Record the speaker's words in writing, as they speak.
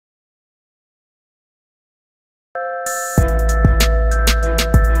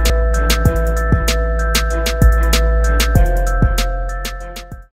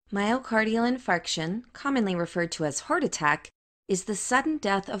Myocardial infarction, commonly referred to as heart attack, is the sudden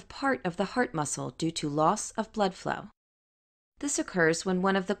death of part of the heart muscle due to loss of blood flow. This occurs when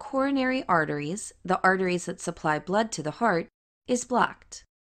one of the coronary arteries, the arteries that supply blood to the heart, is blocked.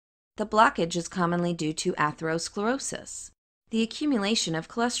 The blockage is commonly due to atherosclerosis, the accumulation of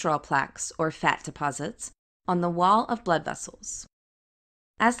cholesterol plaques or fat deposits on the wall of blood vessels.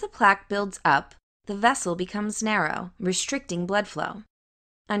 As the plaque builds up, the vessel becomes narrow, restricting blood flow.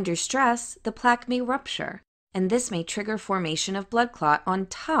 Under stress, the plaque may rupture, and this may trigger formation of blood clot on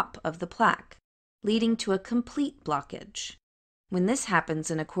top of the plaque, leading to a complete blockage. When this happens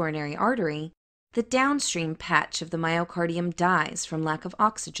in a coronary artery, the downstream patch of the myocardium dies from lack of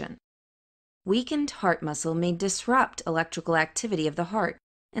oxygen. Weakened heart muscle may disrupt electrical activity of the heart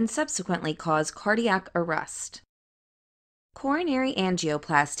and subsequently cause cardiac arrest. Coronary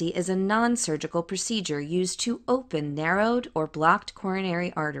angioplasty is a non-surgical procedure used to open narrowed or blocked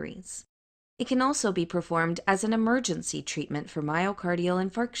coronary arteries. It can also be performed as an emergency treatment for myocardial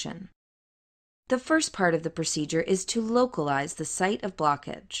infarction. The first part of the procedure is to localize the site of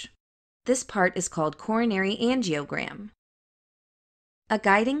blockage. This part is called coronary angiogram. A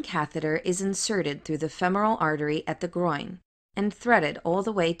guiding catheter is inserted through the femoral artery at the groin and threaded all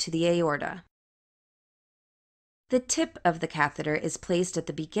the way to the aorta. The tip of the catheter is placed at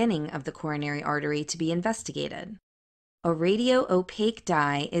the beginning of the coronary artery to be investigated. A radio-opaque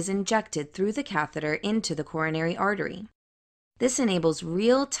dye is injected through the catheter into the coronary artery. This enables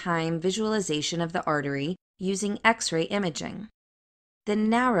real-time visualization of the artery using X-ray imaging. The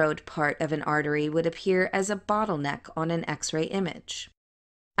narrowed part of an artery would appear as a bottleneck on an X-ray image.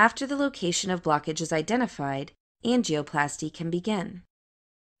 After the location of blockage is identified, angioplasty can begin.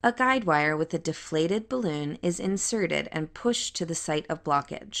 A guide wire with a deflated balloon is inserted and pushed to the site of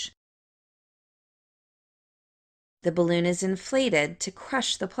blockage. The balloon is inflated to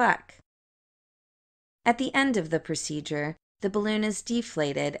crush the plaque. At the end of the procedure, the balloon is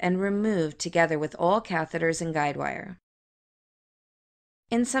deflated and removed together with all catheters and guide wire.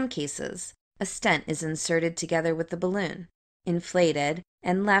 In some cases, a stent is inserted together with the balloon, inflated,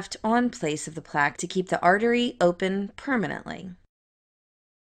 and left on place of the plaque to keep the artery open permanently.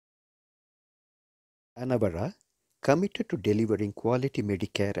 Anavara, committed to delivering quality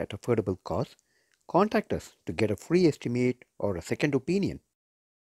Medicare at affordable cost, contact us to get a free estimate or a second opinion.